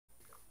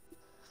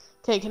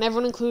Okay, can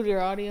everyone include your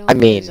audio? I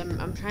mean, Because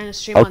I'm trying to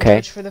stream on okay.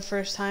 Twitch for the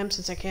first time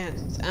since I can't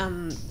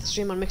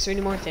stream on Mixer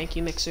anymore. Thank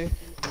you, Mixer.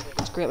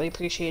 It's greatly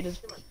appreciated.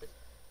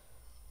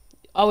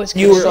 Always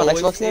You were consider-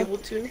 always able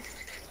to?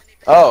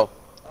 Oh.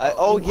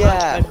 Oh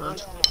yeah.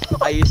 Hunt.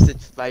 I used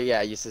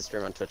to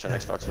stream on Twitch on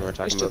Xbox when we were You're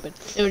talking stupid.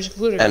 about. It was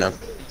included. I know.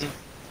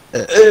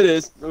 It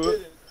is.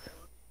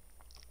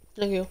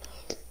 Thank you.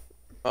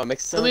 Oh,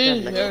 mix I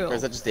mean, or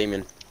is that just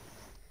Damien?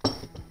 I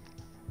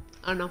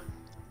don't know.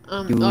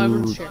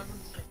 Everyone's here.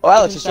 Oh,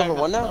 Alex, you're silver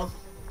 1 now?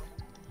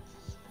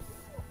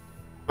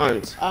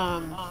 Hunt.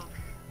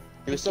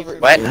 He was silver.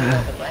 What?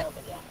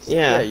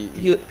 Yeah,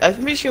 I'm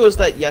pretty sure it was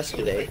that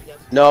yesterday.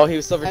 No, he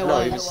was silver. I No,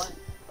 was. he was.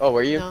 Oh,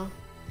 were you? No.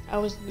 I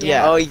was.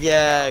 Yeah. Oh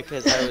yeah,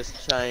 because I was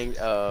trying.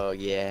 Oh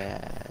yeah,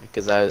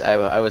 because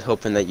I was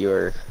hoping that you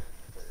were.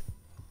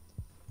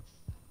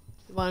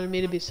 You wanted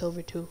me to be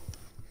silver too.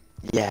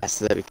 Yeah,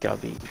 so that we could all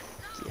be.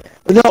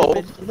 Yeah.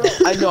 No,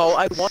 I know.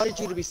 I wanted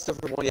you to be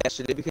silver 1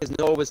 yesterday because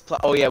Noah was.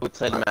 Oh yeah, we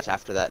played a match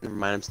after that. Never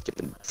mind, I'm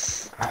skipping.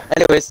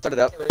 Anyways, start it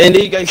up. And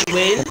did you guys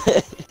win?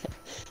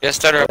 Yeah,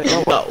 start her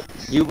up. No.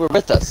 You were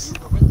with us.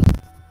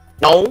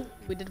 No?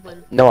 We did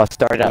win. Noah,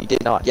 start it up. You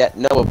did Noah. Yeah,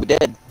 no, we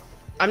did.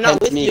 I'm not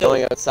Hence with me you.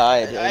 going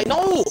outside. I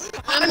know!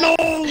 I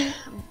know!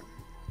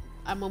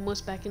 I'm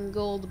almost back in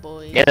gold,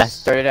 boys. Yeah,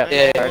 start it up.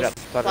 Yeah, Start it up.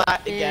 Start it up.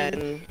 Flat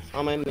again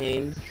on my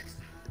main.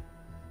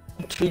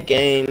 2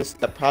 games.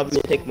 That probably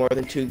will take more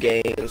than 2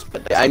 games,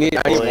 but I need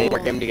one point. more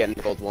game to get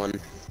into gold 1.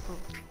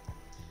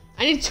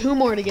 I need 2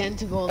 more to get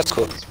into gold. That's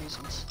cool. For these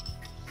reasons.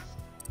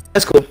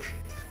 That's cool.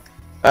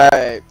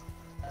 Alright.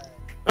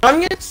 I'm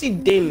gonna see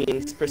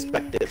Damien's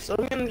perspective, so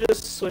I'm gonna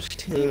just switch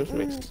teams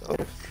myself.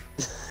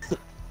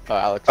 Oh,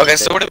 Alex. Okay,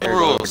 so what are the There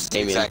goes rules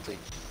Damien. exactly?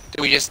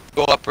 Do we just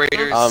go up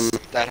raiders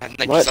that have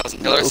like what? ourselves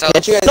and kill Can't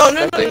ourselves? you guys No,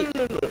 no, no, spectate?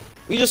 no, no, no.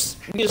 We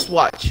just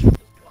watch.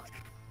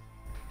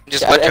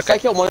 Just Yeah, what? if I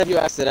Okay. kill one of you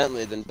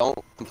accidentally, then don't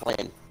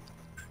complain.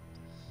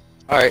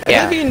 Alright. I Yeah.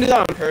 think we can do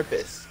that on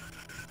purpose.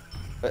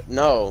 But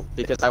no,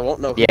 because I won't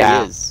know who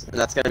Yeah. he is, and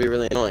that's gonna be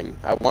really annoying.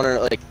 I want to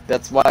like.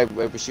 That's why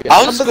we should.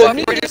 I'll just go up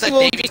Maybe raiders that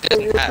we'll Davey just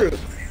doesn't have. recruit.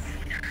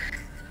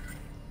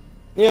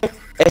 Yeah.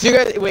 If you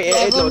guys wait, it's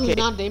Everyone okay. who's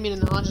not Damien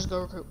and Hans just go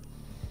recruit.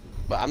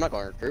 But I'm not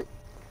going to recruit.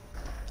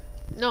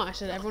 No, I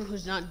said everyone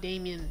who's not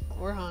Damien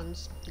or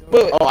Hans. Go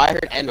Wait, recruit. Oh, I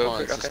heard and Go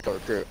Hans recruit, just go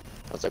recruit.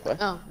 I was like, what?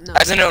 Oh no,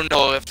 As I know,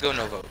 no, we have to go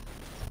no vote.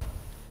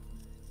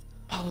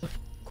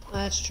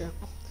 that's true.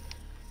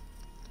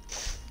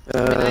 I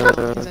mean, I know,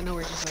 because I know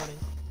we're just voting.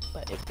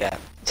 But Yeah.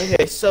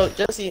 Okay, so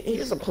Jesse,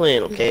 here's a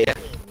plan, okay?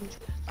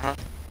 Uh-huh.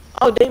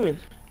 Oh, Damien.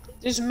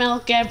 there's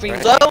milk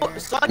everywhere.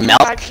 So I can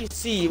Milk? actually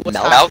see what's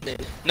Milk? happening.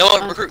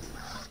 No, recruit.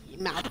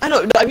 Milk. I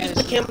know, no, I'm using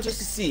the camera just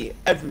to see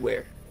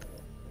everywhere.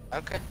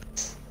 Okay.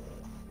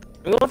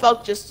 I'm going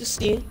out just to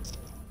see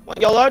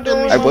what y'all are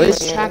doing. I'm boys?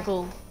 using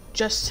Trackle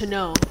just to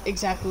know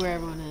exactly where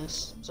everyone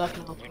is, so I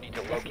can help.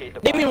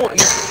 Damien won't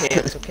use the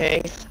cams,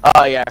 okay?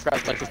 Oh yeah, I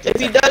forgot to If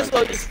he does,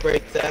 we'll just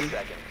break them.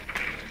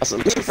 Also,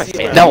 let me get my See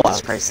fan. what Noah.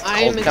 Jesus Christ.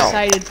 I am Oh, no.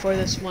 excited for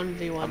this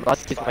 1v1. I'm about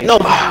to get my No,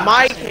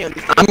 my cams.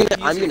 I'm Use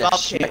gonna your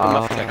golf shoot cam. him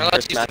up Uh, for You're the allowed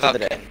first to use match the of the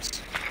day.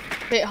 Falcons.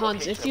 Hey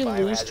Hans, if you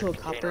lose to a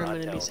copper,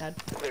 I'm gonna be sad.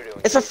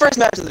 It's the first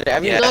match of the day.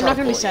 I'm Yeah. No, I'm not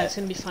gonna be trouble. sad. It's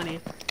gonna be funny.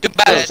 Too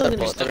bad. I'm it's still the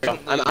gonna most-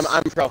 start.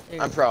 I'm pro.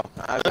 I'm pro.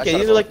 Okay,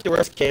 these are like the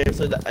worst cams,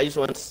 so I just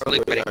want to Early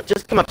quitting.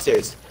 just come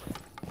upstairs.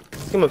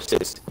 Just come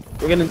upstairs.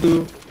 We're gonna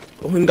do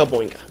Oinga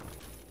Boinga.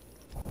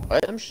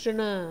 I'm just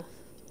gonna.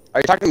 Are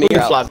you talking to me?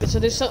 We'll or do Alex? Flav. So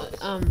there's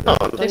No,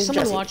 I'm there's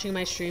someone Jesse. watching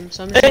my stream,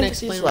 so I'm just Hey, gonna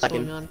he's explain what's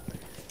slacking. going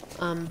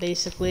on.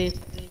 Basically,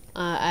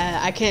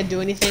 I can't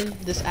do anything.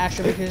 This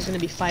Astrovicker is gonna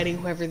be fighting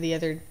whoever the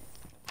other.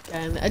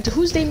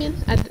 Who's Damien?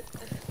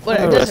 What?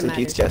 It Rest doesn't in matter.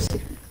 peace,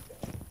 Jesse.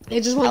 I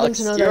just want Alex,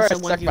 them to know you that are it's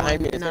a stuck 1v1,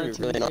 behind me. It's not gonna a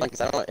be really annoying 2v3.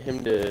 because I don't want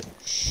him to.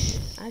 Shh,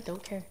 I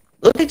don't care.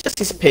 Look at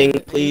Jesse's ping,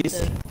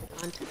 please.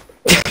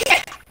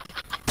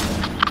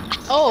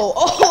 Oh,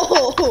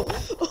 oh!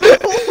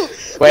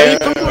 Wait,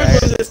 Before he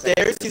goes to the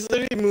stairs, he's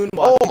literally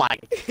moonwalking. Oh my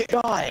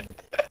god!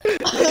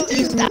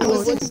 That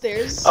was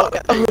upstairs. Oh,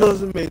 that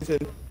was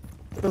amazing.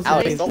 That was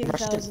Alex, amazing. don't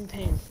rush him. 19,000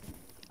 pain.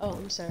 Oh,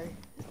 I'm sorry.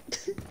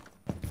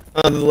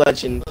 Oh, the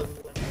legend.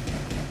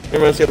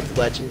 Everyone's got the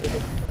legend.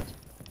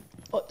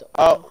 Oh,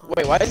 Oh,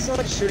 wait, why does it sound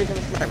like shooting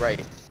coming from my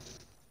right?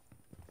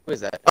 Who is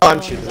that? Oh,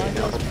 I'm shooting right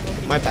now.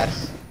 My bad.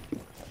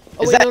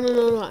 Oh, Is wait, that-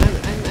 no, I'm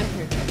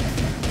here.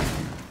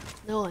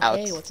 No,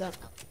 Alex. hey, what's up?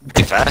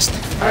 Too fast.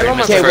 Alright, Oh my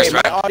missed the Okay, first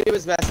wait, my round. audio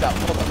is messed up.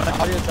 Hold on, my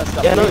audio is messed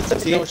up. Yeah, no, It sounds like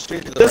see? it was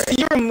shooting to the Just right.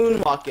 you were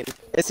moonwalking.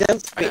 It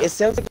sounds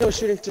like it was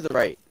shooting to the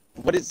right.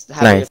 What is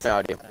happening Nice. with my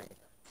audio?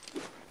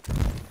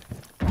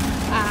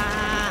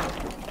 Ah!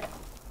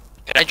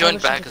 Can I join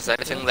back? Is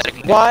that a thing that I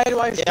can do? Why do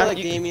I feel Yeah, like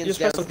you Damien's just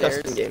press on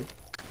downstairs? custom game.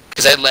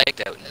 Because I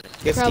lagged out.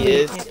 Yes, he Probably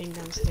is. camping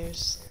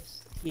downstairs.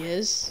 He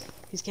is?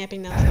 He's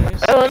camping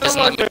downstairs? I don't know Doesn't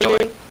what let me you're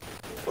join. doing.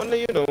 What are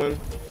you doing?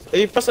 If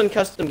you press on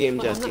custom game,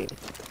 Well, I'm Jesse.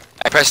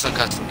 I pressed on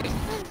custom game.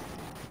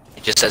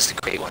 It just says to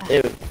create one.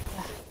 Ew.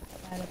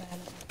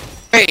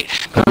 Great.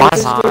 Come on, This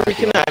is where we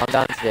Hans. connect.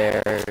 Come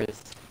downstairs.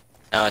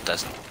 No, it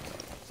doesn't.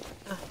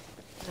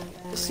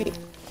 See,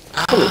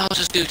 I'll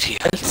just do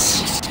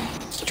TS.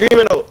 Stream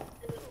it out.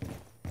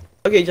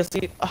 Okay,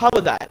 Jesse, how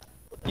about that?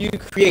 You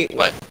create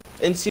one What?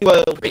 and see what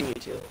it'll bring you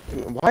to.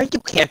 Why are you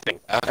camping?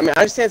 I mean,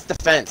 I understand it's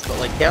defense, but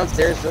like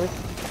downstairs, really?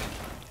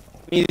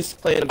 Me just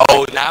playing.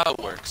 Oh, now it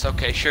works.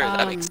 Okay, sure,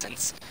 that makes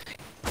sense.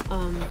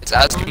 It's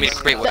asking me to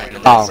create one.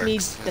 and That's it me.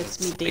 works.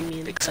 That's me,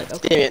 Damien. Makes But sense.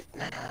 okay.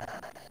 Damn it.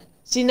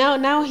 See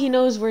now he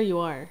knows where you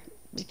are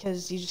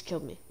because you just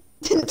killed me.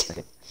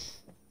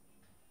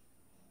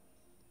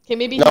 Okay,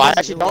 maybe. No, he I doesn't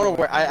actually don't know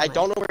where Never I mind.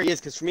 don't know where he is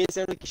because for me it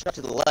sounded like he shot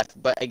to the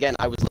left, but again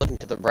I was looking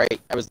to the right.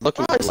 I was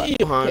looking Oh, to the I left. see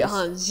you, Hans. Okay,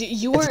 Hans,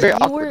 you It's were very you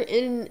awkward. were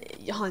in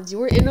Hans. You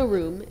were in a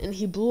room and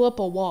he blew up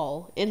a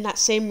wall in that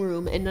same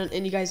room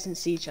and you guys didn't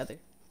see each other.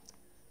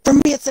 For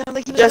me it sounded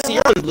like he was Jesse,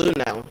 you're on blue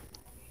now.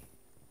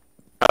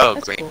 Oh,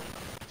 That's great. cool.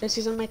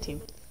 Jesse's on my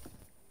team.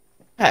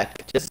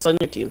 Heck, Jesse's on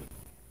your team.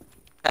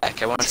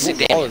 Heck, I want to see What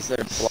wall Damien. is there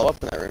to blow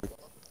up in that room?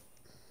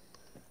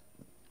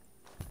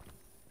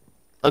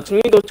 Alex,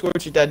 when you go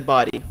towards your dead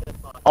body.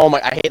 Oh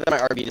my! I hate that my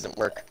RB doesn't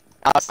work.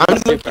 Alex, I'm I'm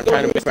looking trying to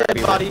over move my your dead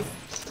RB. body.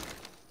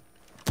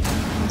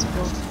 That's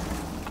cool.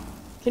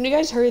 Can you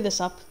guys hurry this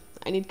up?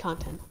 I need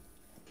content.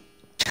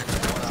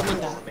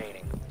 Someone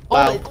die.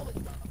 Wow. Oh,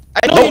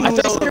 I No, don't I even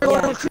thought you said we were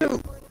going to Yeah.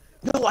 recruit.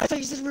 No, I thought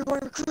you said we were going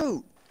to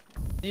recruit.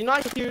 Did you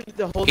not hear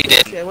the whole He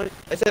thing? did.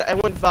 I said I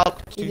want Valk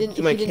he to didn't.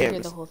 do He my didn't hear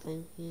cams. the whole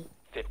thing. Yeah.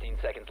 15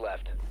 seconds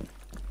left.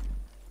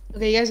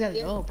 Okay, you guys gotta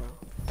go, bro.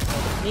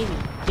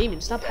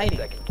 Damien, stop hiding.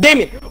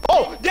 Damien!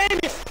 Oh, Damien!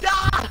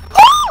 Ah!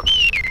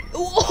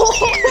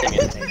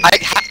 I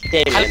ha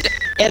Damien.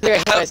 And they're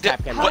hit by how his did-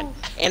 tap what? cam.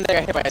 And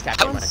they're hit by his tap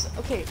cam. Hans,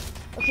 okay,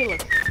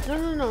 look.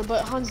 No,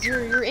 but Hans,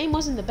 your aim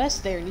wasn't the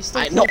best there, and you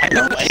still. I know, killed I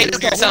know. him. hit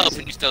it yourself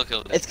and you still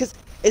killed it. It's cause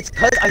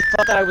I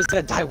thought that I was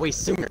gonna die way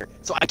sooner,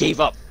 so I gave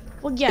up.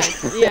 Well, yeah,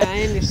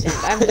 I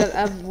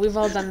understand. We've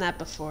all done that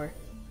before.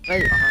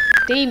 But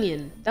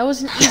Damien, that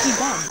was an easy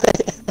bomb.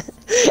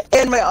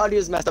 And my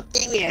audio's messed up.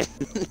 Damien.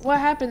 What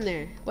happened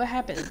there? What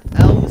happened?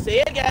 I'll say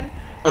it again.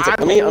 One sec,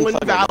 I'm let me going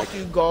unplug my Valk mic.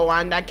 to go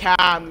on the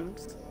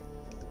cams.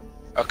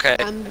 Okay.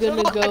 I'm So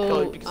gonna not echo go.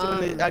 it, because I'm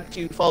gonna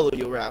actually follow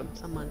you around.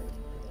 Someone.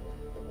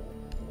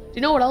 Do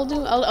you know what I'll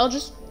do? I'll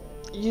just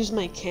use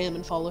my cam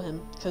and follow him,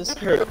 cause That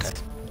hurts.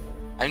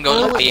 I'm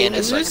going Oh, to be in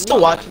Is this he one. still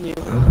watching you?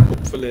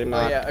 Hopefully Oh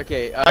not. yeah,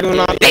 okay. I don't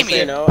know. Damien, Damien.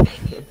 you know,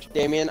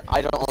 Damien,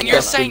 I don't. And you're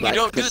That's saying you too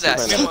don't do bad. that.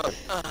 That's You're too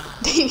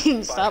like,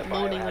 Damien, stop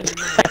moaning on your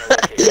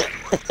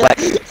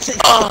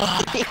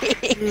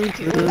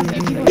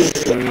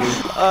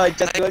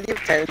Jesse, what do your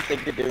parents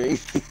think you're doing?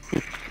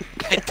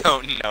 I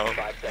don't know.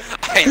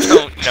 I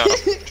don't know.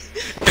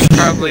 It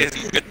probably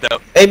isn't good though.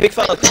 Hey, big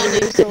fella.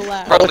 mic. So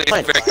loud. Probably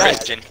fine. isn't very Guys,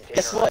 Christian.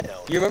 Guess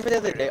what? You remember the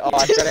other day? Oh,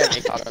 I forgot I have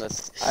an ACOG on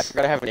this. I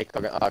forgot I have an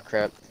ACOG. Oh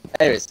crap.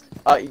 Anyways,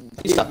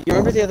 you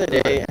remember the other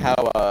day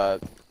how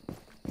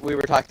we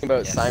were talking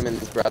about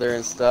Simon's brother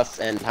and stuff,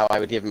 and how I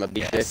would give him a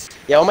beat Yes.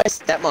 Yeah, well, my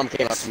stepmom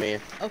came up to me.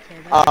 Okay.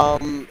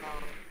 That,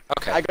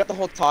 Okay. I got the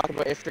whole talk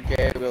about if you're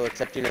gay, we'll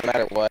accept you no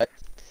matter what.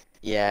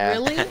 Yeah.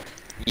 really?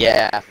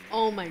 Yeah.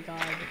 Oh my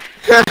god.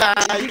 You're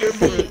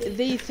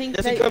They think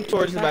Just that come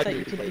towards they the thought back that you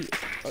of the could be.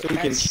 place. So we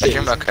can That's see.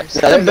 You're okay.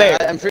 interesting. No, bear.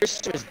 I'm pretty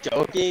sure she was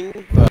joking,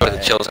 Go to the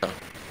but chill zone.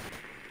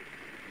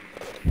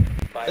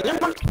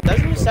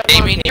 Doesn't your stepmom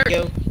Damien, hate you're-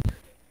 you?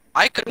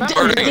 I could Da-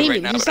 murder you Damien,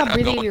 right now, you but stop I'm not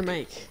breathing in going. your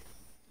mic. Doesn't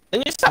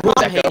your Who's stepmom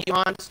that hate girl? you,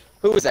 Hans?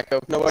 who was Echo?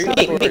 No, are you Me, not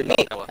me, worried me.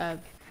 about? Uh,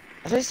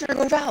 I thought you said you were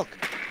going Valk.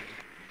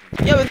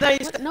 Yeah, but then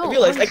What? No, I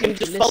realized I honestly, can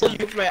just listen. follow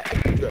you for my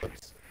extra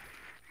drugs.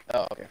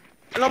 Oh, okay.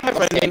 Hello, my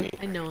friend Damien.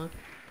 I know.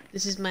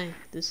 This is me.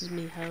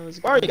 How is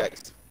it Where are you going?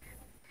 guys?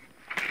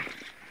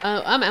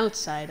 I'm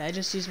outside. I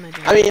just use my.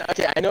 I mean,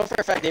 okay, I know for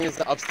a fact Damien's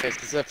not upstairs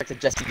because the fact that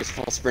Jesse just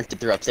full sprinted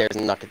through upstairs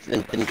and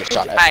didn't get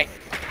shot at. Hi.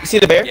 You see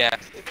the bear? Yeah.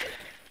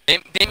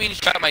 Damien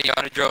shot my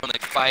Yana drone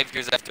like 5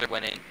 years after it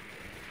went in.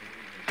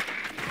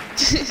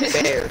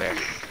 Bear. Bear.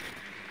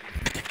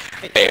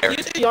 Bear.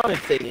 Use the Yana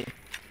thingy.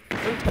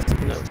 Don't touch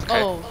the nose.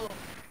 Okay. Oh.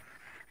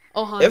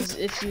 Oh, Hans,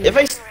 if you. If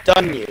I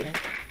stun you.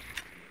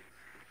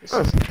 This Huh.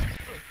 is-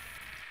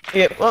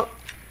 Okay, well.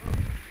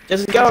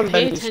 Just go and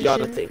Pay bend this Yana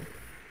attention. thing.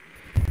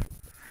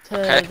 to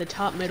Okay. the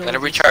top middle. Let it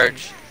of the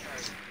recharge.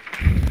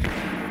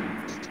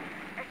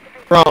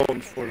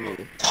 Round for me.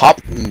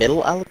 Top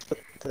middle, Alex?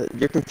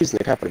 You're confusing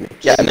the crap out of me.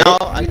 Yeah, now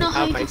screen. I You know can how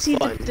have you my can see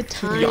fun. the to be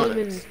time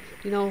honest.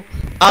 and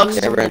Alex, things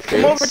on everyone the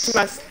come over face. to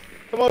Master.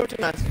 Come over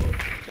to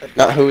Master.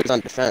 Not who is on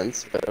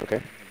defense, but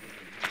okay.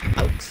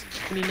 Alex.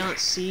 Can you not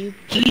see?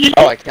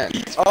 Oh, I can.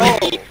 Oh!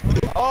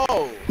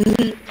 Oh!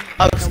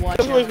 Alex, Now watch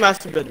come towards out.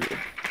 Master bedroom.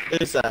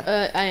 There's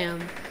I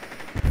am.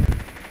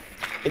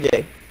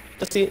 okay.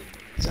 Let's see.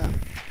 So.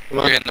 Come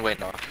on. You're in the way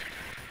now.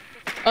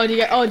 Oh, do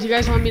you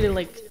guys want me to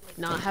like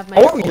not have my?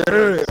 Oh, full yeah.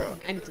 voice?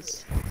 I need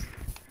this.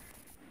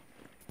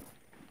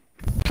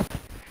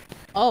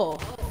 Oh.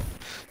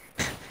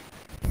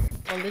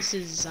 Well, this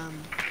is Let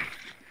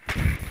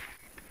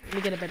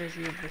me get a better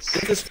view of this.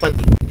 This is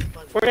funny.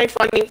 Fortnite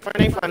funny.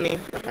 Fortnite funny.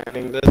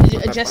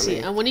 Fortnite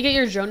Jesse, funny. when you get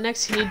your drone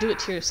next, can you do it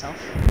to yourself?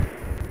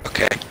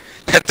 Okay.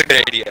 That's a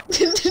good idea.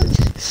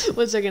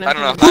 1 second. I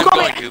don't know I'm if I'm Who got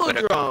going my to, but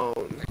echo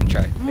drone?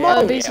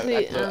 try.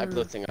 Basically, I'm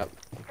lifting up.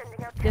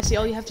 Jesse,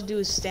 all you have to do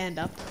is stand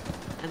up,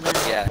 and then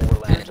Yeah.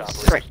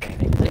 Frick.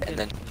 And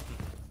then.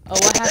 oh,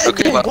 what happened?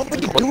 Okay, then? well, What were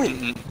you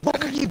doing?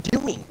 What were you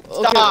doing?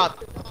 Okay,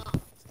 Stop!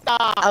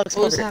 Stop! Alex,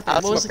 What was come over here. happening?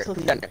 Alex, What was come the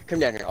over here. cookie? Come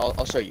down here. Come down here.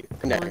 I'll show you.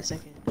 Come down One here.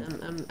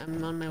 second.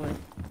 I'm on my way.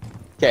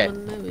 Okay.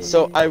 On my way.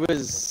 So I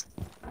was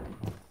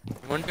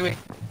Wondering.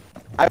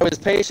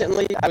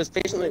 patiently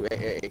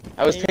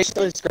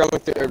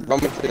scrolling through,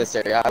 roaming through this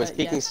area. I was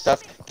peeking Yes.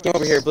 stuff, came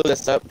over here, blew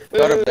this up,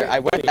 got over there. I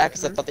went back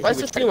because I thought that Press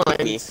he would the try to three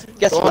peek me. lines.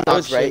 Guess Go what? on I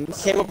was right.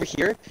 options. Came over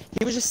here.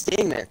 He was just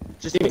standing there,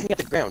 just looking at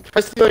the ground.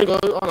 Press the line, go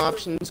on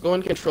options, go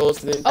on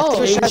controls, and then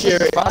Oh, I change your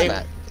frost aim.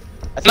 mat.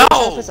 I think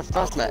No! it's a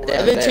frost mat.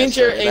 And then change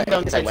your aim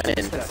down because I went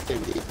in.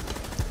 sensitivity.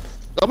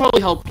 That'll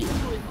probably help you.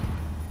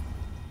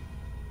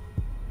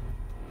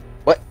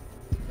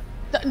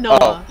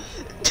 Noah.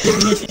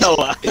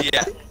 Noah.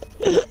 Yeah.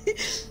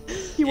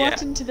 He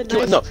walked Yeah. into the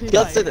knife. No, pre-fight.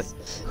 let's say this.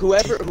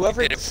 Whoever,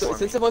 did it for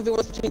since the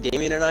 1v1's between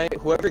Damien and I,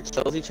 whoever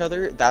kills each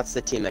other, that's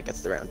the team that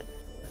gets the round.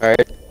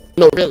 Alright?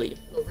 No, really.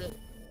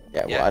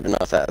 Yeah, well, Yeah. I don't know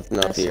if that,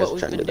 That's you what guys we've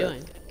trying been to do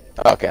doing.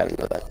 that. Okay, I didn't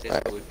know that. That's what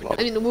Alright, we've been well,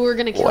 I mean, we were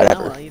gonna kill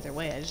Whatever. Noah either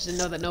way. I just didn't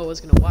know that Noah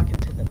was gonna walk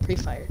into the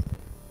pre-fire.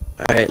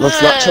 Alright,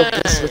 let's not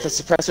choke this with a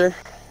suppressor,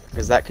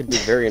 because that could be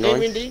very Damien,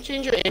 annoying. did you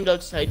change your aim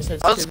outside Let's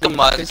sensitivity? come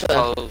on. Because,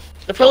 I'll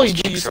they'll probably I'll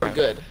do you some around.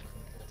 good.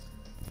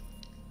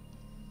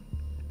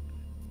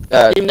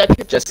 Damien, that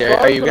could- Jesse,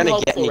 that's are you probably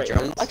gonna get helpful any right now.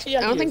 drones? Actually, yeah,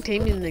 I don't he think is.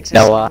 Damien exists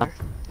Noah. anymore.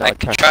 I No, can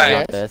trust try. me on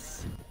Yes.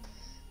 this.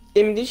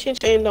 Damien, did you change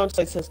your aim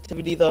outside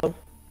sensitivity though?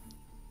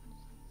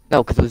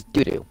 No, because it was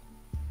doo-doo.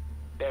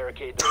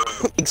 Barricade the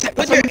room.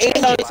 Exactly. Put your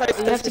aim outside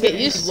You have to get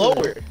used to it.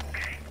 lower.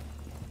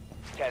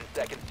 10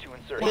 seconds to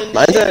insert. Then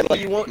Mine's at, maybe like,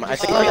 you won't. I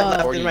think mine's at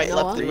left 40, and right,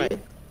 left and Noah. right.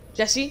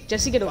 Jesse,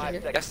 get over 5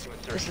 here. seconds to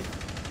insertion.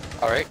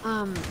 Alright.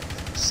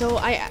 So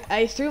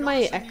I threw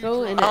my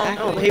echo and it Oh, acted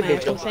no, like hey, my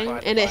Rachel. echo thing,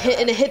 and it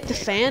hit the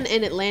fan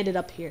and it landed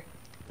up here.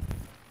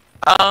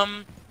 I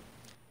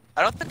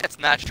don't think that's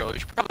natural. You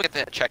should probably get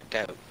that checked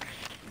out.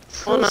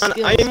 Hold on,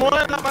 Skills, I'm on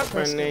man. up, my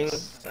Pro friending.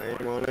 skills.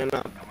 I'm on and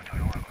up.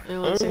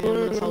 One second, I'm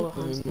gonna follow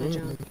Hans to my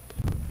job.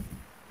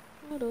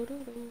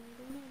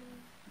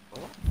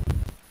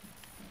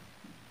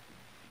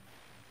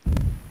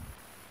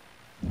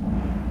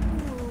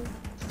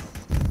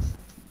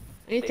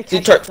 I need to catch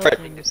Detroit, the Fred.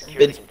 thing this time.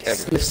 Bid Container.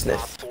 sniff Op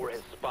sniff. 4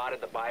 has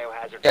spotted the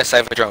biohazard. Yes, I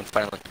have a drone,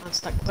 finally. I'm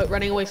stuck. Quit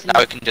running away from Now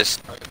me. we can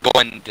just go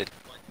into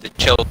the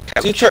chill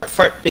couch. Detroit,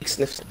 fart, big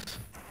sniff sniff.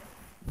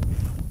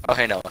 Oh,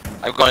 hey, Noah.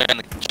 I'm going on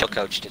the chill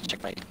couch to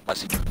check my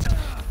message.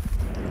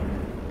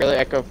 Really,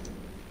 Echo?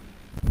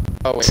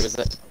 Oh, wait, was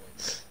it?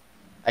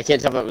 I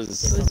can't tell if it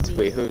was... It was me.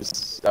 Wait,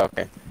 who's... Oh,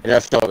 okay.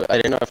 I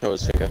didn't know if Noah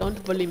was Finka.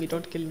 Don't bully me,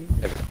 don't kill me.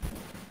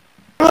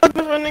 I'm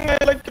running, I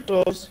like the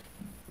toes.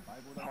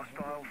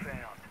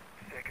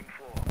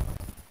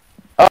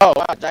 Oh,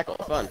 wow, Jackal,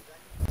 fun.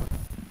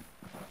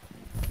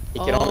 He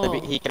can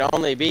Oh.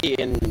 only be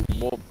in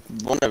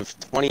one of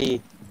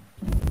 20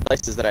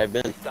 places that I've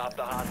been. Stop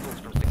the hostiles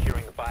from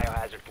securing the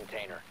biohazard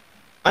container.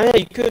 Oh yeah,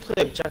 you could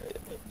play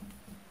objective.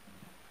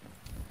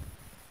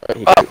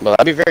 Well,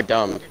 that'd be very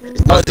dumb.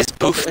 Oh, this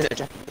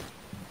boofed.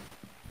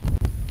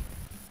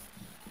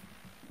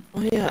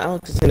 Oh yeah,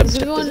 Alex is in Because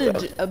we go on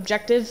objective. an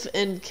objective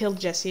and kill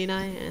Jesse and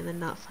I, and then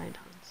not find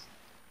Hans.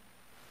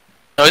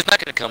 No, he's not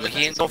gonna kill me.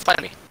 He ain't gonna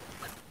find me.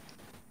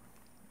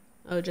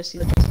 Oh, Jesse,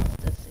 that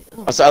thing.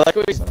 Oh, Also, I like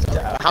what he's...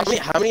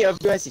 How many of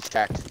you guys he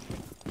tracked?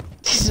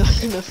 he's not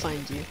gonna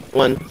find you.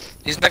 One.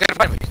 He's not gonna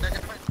find me.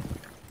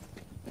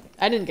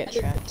 I didn't get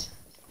trapped.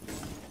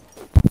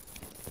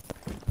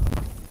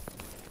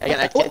 Again,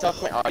 I can't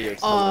talk my audio. to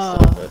some of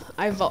this stuff,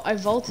 I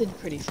vaulted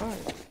pretty far. Yeah,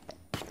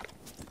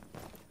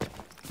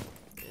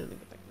 let me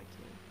go back to my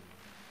camera.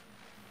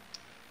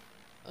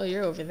 Oh,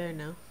 you're over there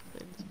now.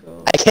 Let's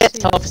go. I can't see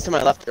tell you. if it's to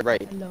my left or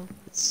right. Hello.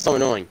 It's so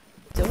annoying.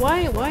 So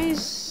why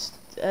is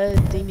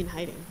Damien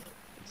hiding?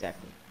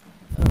 Exactly.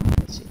 Oh,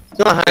 let's see.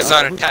 It's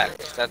on attack.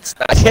 That's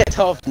I can't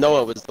tell if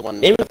Noah was the one.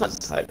 Name it not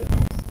decided.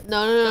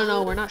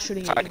 No, we're not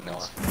shooting at hiding you.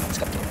 Noah. Let's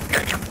go.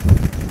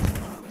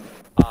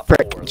 Op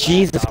Frick, 4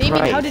 Jesus Damien,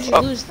 Christ. how did you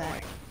Oh. lose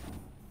that?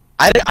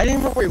 I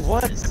didn't know where he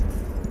was.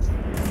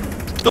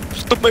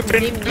 Stop my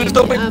friend. Damien,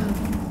 Stop my...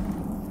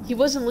 he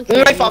wasn't looking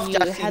Knife at you off, when you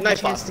Jesse, had the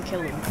knife chance off. to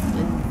kill him.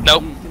 And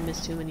Nope. you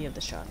missed too many of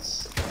the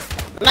shots.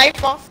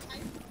 Knife off.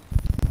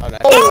 Oh, nice.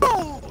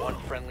 One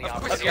friendly Of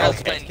course operator. you're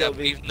outplaying up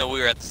even though we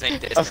were at the same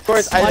distance. Of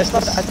course, I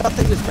thought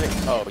that he was putting.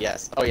 Oh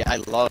yes. Oh yeah, I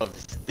love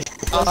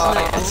Oh, No.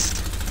 yes.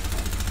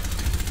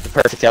 the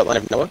perfect outline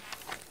of Noah.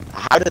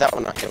 How did that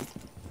one not hit him?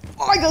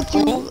 Oh, I got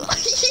you!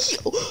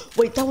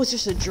 Wait, that was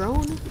just a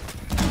drone?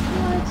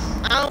 What?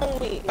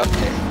 Owie.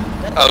 Okay.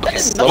 That Okay.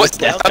 is Lowest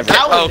no death doubt. ever.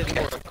 That one Okay.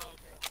 didn't work.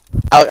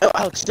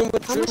 Alex, shoot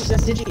with How much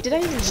did I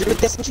even Shoot with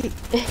the SMG.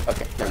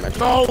 Okay, never mind.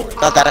 No.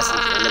 Not that SMG.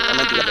 I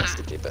meant the other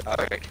SMG, but.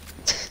 Alright.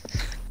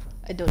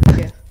 I don't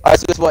care. Alright,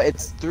 so it's what?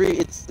 It's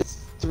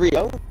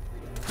 3-0.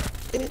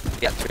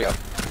 Yeah, 3-0.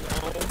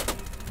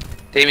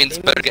 Damien's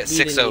better get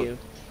beating 6-0. you.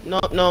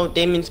 No,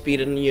 Damien's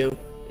beating you.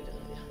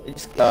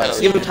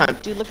 Just give him time.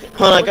 Dude, look.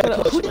 Hold on, I look gotta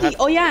at- coach who him. did he?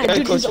 Oh yeah, I gotta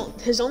dude.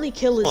 coach His only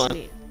kill is Hold on.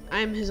 me.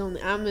 I'm his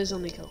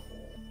only kill.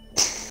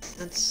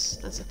 That's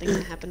a thing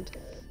that happened.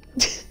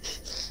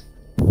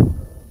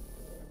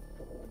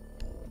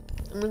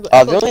 I'm gonna go The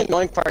echo only tape.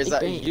 annoying part is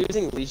that Great.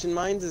 using Legion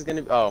Mines is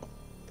gonna be. Oh.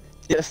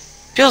 Yeah.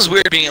 Feels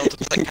weird being able to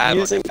play CAD on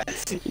Using.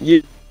 defense.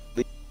 You,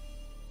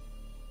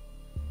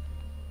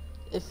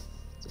 If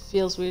it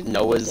feels weird.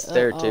 Noah's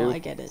there Oh, too. I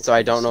get it. So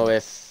I don't know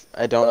if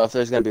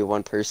there's gonna be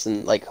one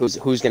person like who's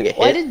gonna get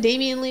Why hit did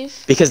Damien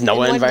leave? because And Noah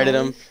why did invited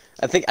Noah him.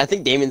 leave? I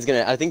think Damien's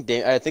gonna. I think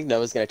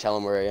Noah's gonna tell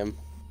him where I am.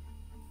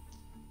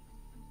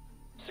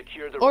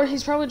 Secure the Or room.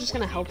 he's probably just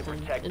gonna help to them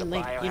protect the and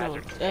like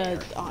biohazard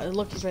container.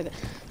 look, he's right there.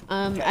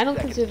 I don't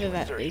consider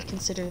that.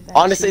 Consider that.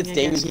 Honestly, it's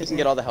cheating, I Damien. guess, He 'cause can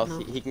get all the help. no.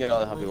 He can get all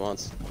the help he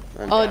wants.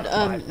 Oh, Down to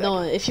 5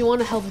 no. If you want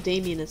to help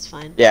Damien, it's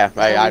fine. Yeah, Is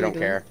that what I you're don't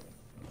doing? care.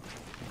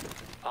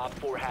 Op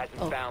 4 hasn't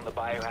Oh. found the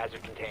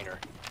biohazard container.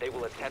 They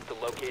will attempt to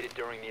locate it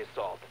during the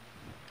assault.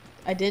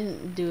 I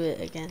didn't do it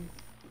again.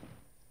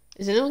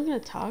 Is anyone gonna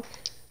talk?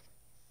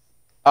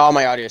 Oh,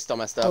 my audio is still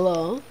messed up.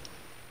 Hello.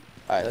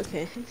 Alright,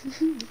 Okay.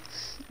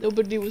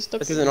 Nobody was talking.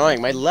 this is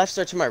annoying. My lefts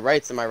are to my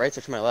rights and my rights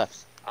are to my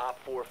lefts. Op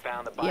 4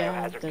 found the Yeah,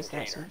 biohazard it does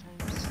that container.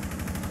 sometimes.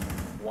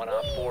 One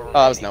Op 4 Oh,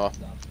 that was remaining.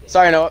 Noah.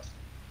 Sorry, Noah.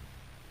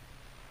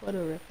 What a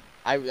rip.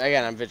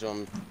 I'm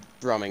vigilant. I'm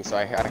roaming, so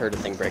I heard a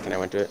thing break and I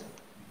went to it.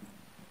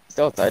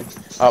 Still outside.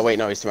 Oh wait,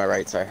 no, he's to my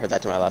right. So I heard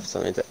that to my left.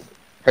 So I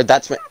heard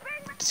that to my.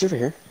 Is he over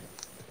here?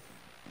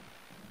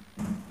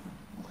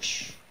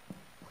 Whoosh.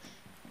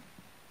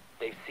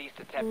 They've ceased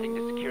attempting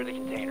to secure the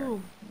container.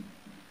 Oh.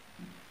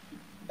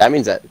 That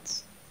means that.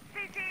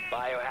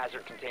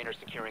 Biohazard container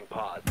securing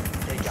pause.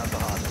 Take out the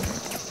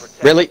hostage.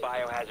 Protect Really? the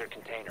biohazard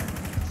container.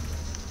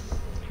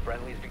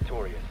 Friendly's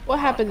victorious. What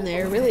happened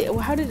there? Really?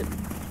 How did it?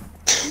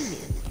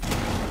 Damien.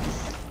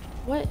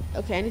 What?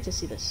 Okay, I need to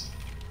see this.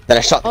 Then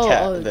I shot the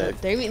Oh,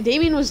 cat.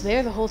 Damien was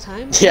there the whole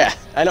time? Yeah,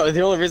 I know.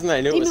 The only reason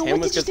I knew it was Damien, him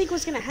what was did you because. think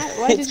was gonna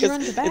happen? Why did you run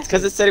to the back? It's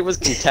because it said it was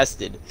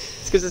contested.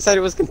 It's because it said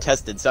it was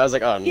contested. So I was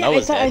like, oh, Yeah,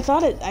 Noah's I dead.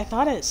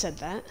 thought it said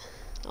that.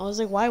 I was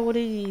like, why would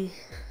he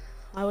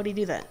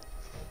do that?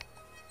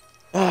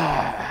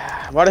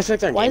 Why did I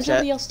click on Why game is chat?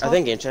 nobody else I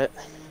think game chat.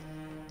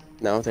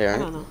 No, they I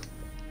aren't. don't know.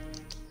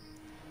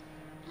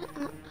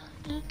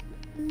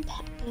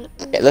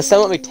 Okay, this time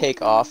let me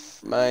take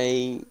off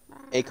my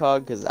ACOG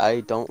because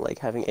I don't like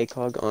having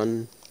ACOG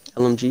on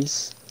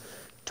LMGs.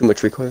 Too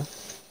much recoil.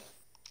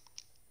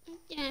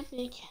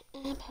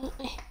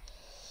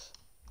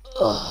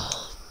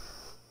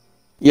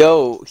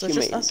 Yo, So it's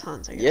just us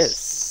Hans, I guess.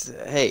 Yes.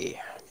 Hey.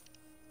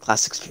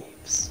 Classic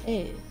streams.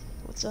 Hey,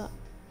 what's up?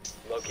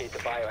 Locate the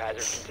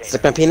biohazard container.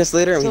 Suck my penis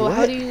later. I mean, So what?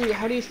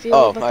 how do you feel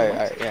Oh, about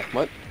alright, the yeah.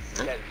 What?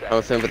 10 I'm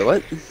a seconds. fan for the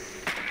what?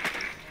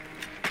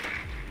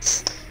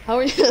 how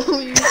are you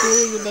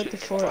feeling about the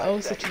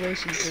 4-0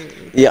 situation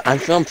currently? Yeah, I'm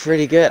feeling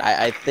pretty good.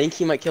 I think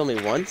he might kill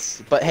me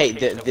once, but hey,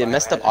 the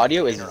messed up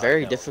audio is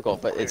very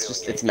difficult. But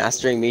it's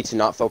mastering me to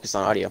not focus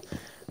on audio.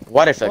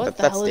 Why do I feel like What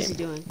the that's hell is he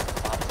Damien? doing?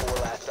 Op 4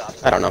 last op.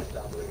 I don't know.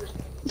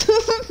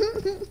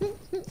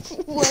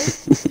 What?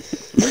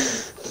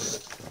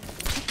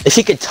 If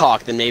he could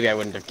talk, then maybe I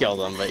wouldn't have killed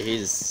him. But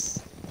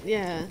he's.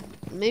 Yeah,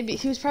 maybe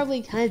he was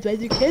probably kind of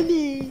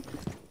kidding.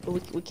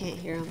 But we can't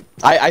hear him.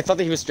 I thought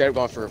that he was straight up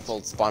going for a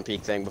full spawn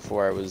peek thing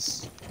before I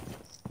was.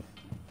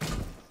 I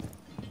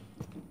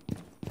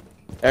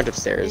went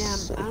upstairs. Yeah,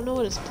 so- I don't know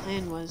what his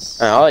plan was.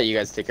 I'll let you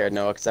guys take care of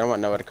Noah because I don't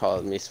want Noah to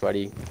call me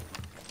sweaty.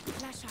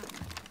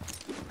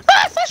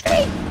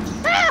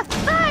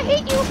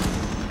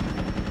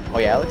 Oh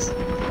yeah, Alex?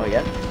 Oh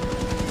yeah?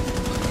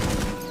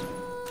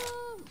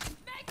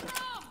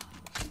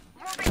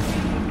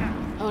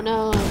 Oh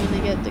no, I'm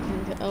gonna get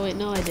the oh wait,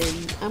 no I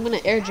didn't. I'm gonna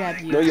air jab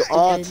you. No, you stupid.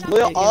 aren't. No,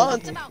 you Okay,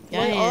 aren't. okay. No,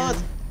 Yeah, you I aren't.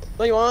 am.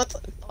 No, you aren't.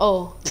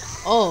 Oh,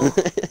 oh,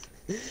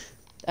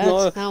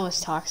 No. that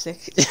was toxic.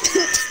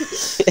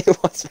 It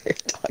was very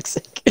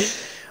toxic.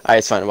 Alright,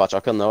 it's fine. Watch.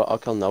 I'll kill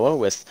Noah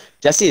with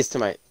Jesse is to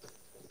my. You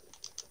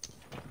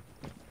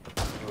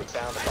have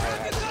found the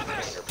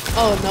biohazard container.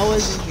 Oh,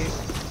 Noah's in here.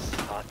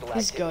 Hostile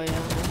He's activity.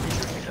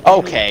 going.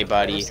 Okay,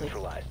 buddy.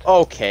 Neutralized.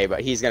 Okay,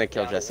 but he's gonna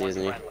kill Down to Jesse, one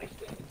isn't he? friendly.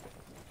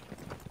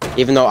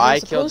 Even though I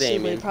Supposedly, killed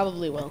Damien.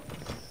 Probably will.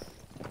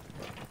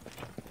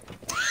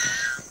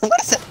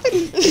 What is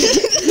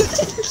that?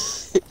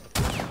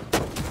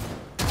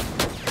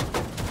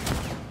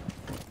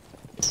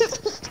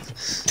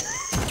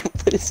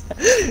 What is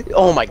that?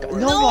 Oh my god!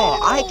 No,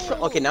 I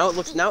killed. Okay, now it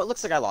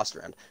looks like I lost a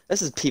round.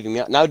 This is peeving me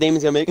out. Now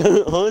Damien's gonna make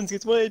Hans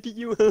gets why I beat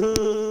you.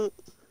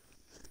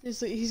 He's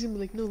gonna be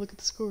like, no, look at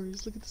the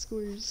scores. Look at the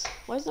scores.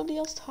 Why is nobody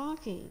else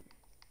talking?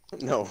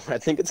 No, I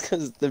think it's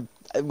because the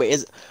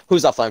wait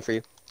who's offline for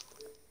you?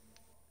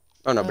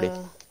 Oh, nobody.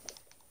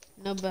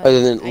 No, but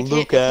Other than I can't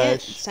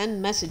Lukash.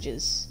 send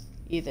messages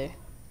either.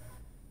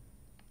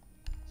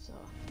 So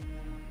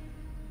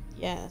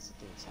yeah, that's the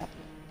thing that's happening.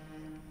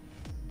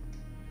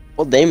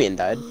 Well, Damien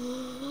died.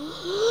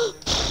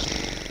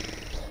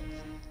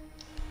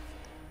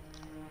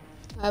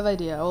 I have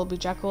idea. I will be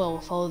Jackal. I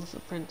will follow the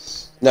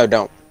footprints. No,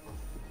 don't.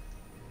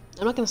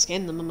 I'm not gonna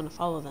scan them. I'm gonna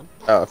follow them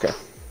Oh, okay. In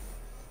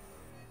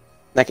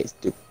that case,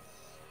 dude.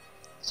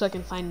 so I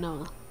can find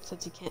Noah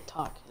since he can't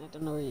talk. And I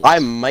don't know where he is. I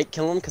might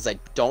kill him because I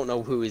don't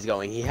know who he's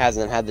going. He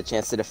hasn't had the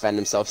chance to defend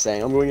himself,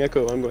 saying, "I'm going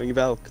Echo. I'm going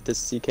Valk to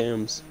see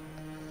cams."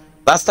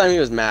 Last time he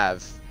was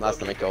Mav. Last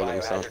time I killed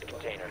him, so. Biohazard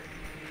container.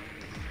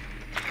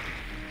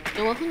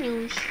 Oh, well, who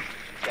knows?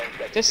 10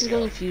 seconds This is to go.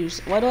 going fuse.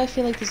 Why do I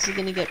feel like this is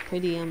gonna get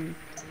pretty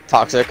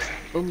Toxic.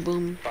 boom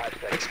boom 5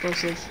 seconds.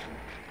 explosive?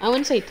 I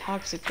wouldn't say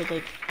toxic, but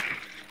like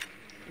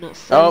not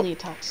friendly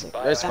toxic.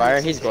 There's That fire.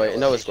 makes He's sense. Goyo.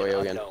 No, it's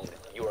Goyo again. Unknown.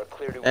 You are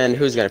clear to And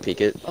who's gonna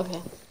peek it?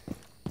 Okay.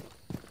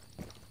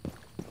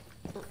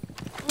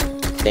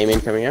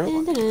 Damien coming out?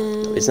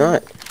 Dun-dun-dun. He's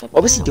not.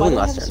 What was he Why doing do I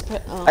last have a turn?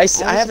 suppre- oh, I have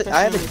suppression a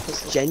on my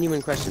pistol.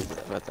 genuine question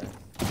about that.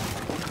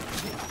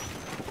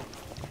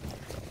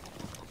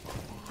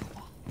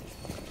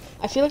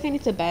 I feel like I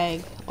need to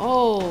bag.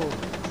 Oh,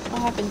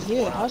 what happened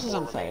here? The house is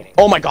on fire.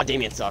 Oh my god,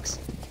 Damien sucks.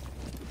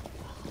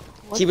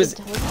 What He the was.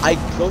 hell? I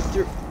go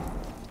through.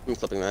 I'm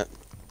flipping that.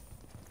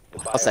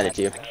 The I'll send it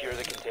to you. biohazard Secure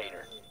the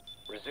container.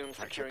 Resume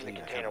securing the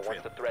container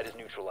once the threat is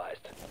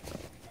neutralized.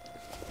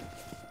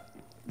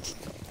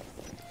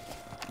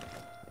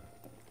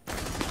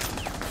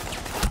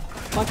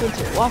 Walk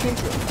into it. Walk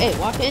into it. Hey,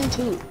 walk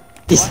into it.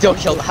 He Walk still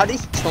into killed. it. How did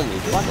he kill me?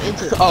 Walk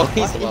into it. Oh,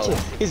 he's Walk low. into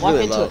it. He's Walk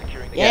really into low. it.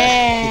 Yeah,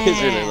 Yeah.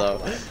 he's really low.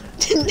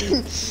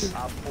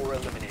 Op 4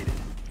 eliminated.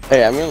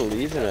 Hey, I'm gonna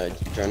leave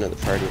and join the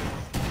party.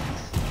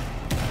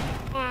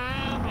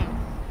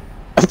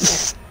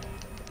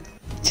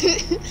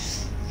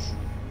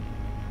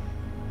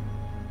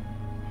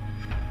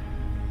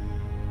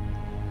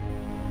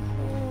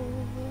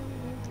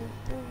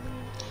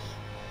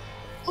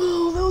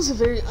 Oh, that was a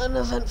very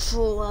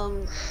uneventful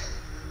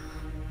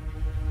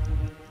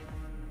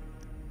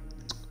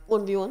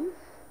 1v1.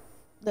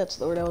 That's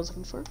the word I was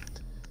looking for.